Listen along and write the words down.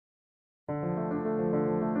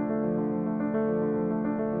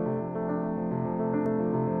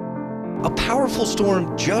a powerful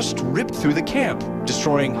storm just ripped through the camp,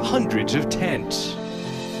 destroying hundreds of tents.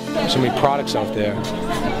 There's so many products out there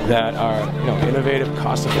that are, innovative,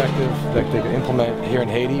 cost-effective, that they can implement here in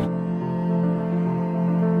Haiti.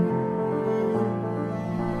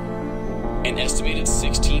 An estimated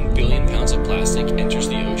 16 billion pounds of plastic enters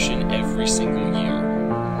the ocean every single year.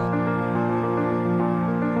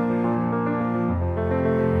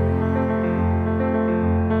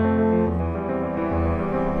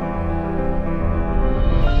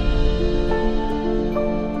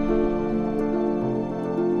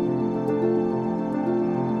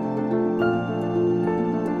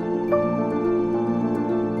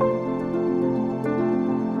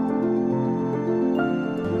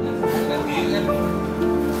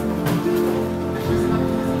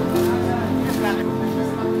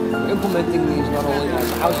 Implementing these not only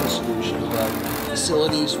as a housing solution, but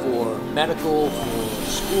facilities for medical, for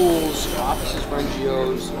schools, for offices for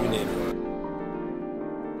NGOs, you name it.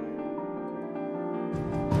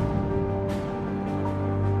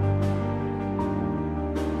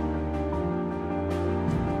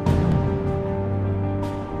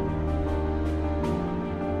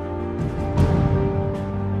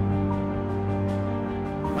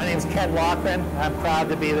 My name is Ken Walkman. I'm proud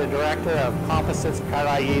to be the Director of Composites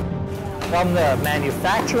Caraïbes. From the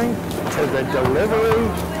manufacturing to the delivery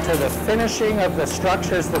to the finishing of the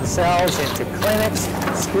structures themselves into clinics,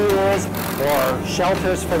 schools, or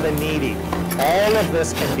shelters for the needy. All of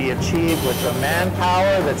this can be achieved with the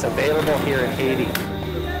manpower that's available here in Haiti.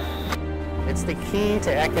 It's the key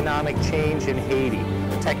to economic change in Haiti.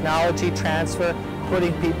 Technology transfer,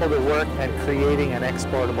 putting people to work and creating an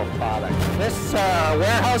exportable product. This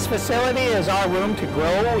warehouse facility is our room to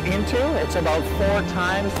grow into. It's about 4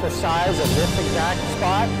 times the size of this exact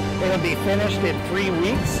spot. It'll be finished in 3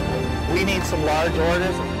 weeks. We need some large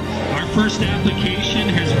orders. Our first application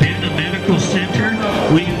has been a medical center.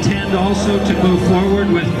 We intend also to move forward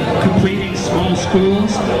with completing small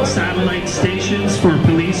schools, satellite stations for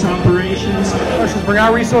police operations. Let's just bring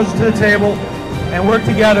our resources to the table and work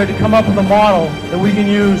together to come up with a model that we can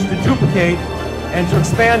use to duplicate and to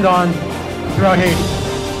expand on throughout Haiti.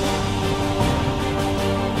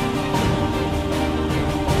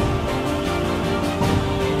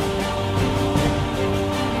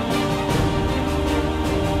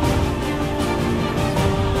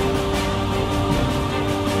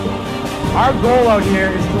 Our goal out here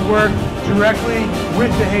is to work directly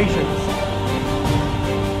with the Haitians.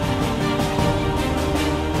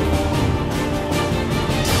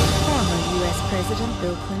 President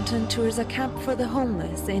Bill Clinton tours a camp for the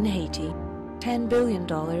homeless in Haiti. $10 billion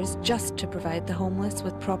just to provide the homeless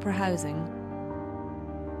with proper housing.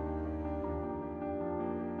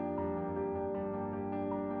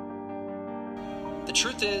 The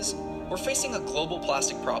truth is, we're facing a global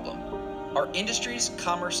plastic problem. Our industries,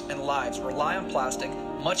 commerce, and lives rely on plastic,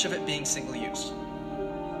 much of it being single-use.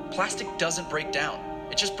 Plastic doesn't break down,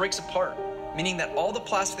 it just breaks apart, meaning that all the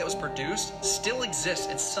plastic that was produced still exists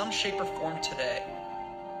in some shape or form today.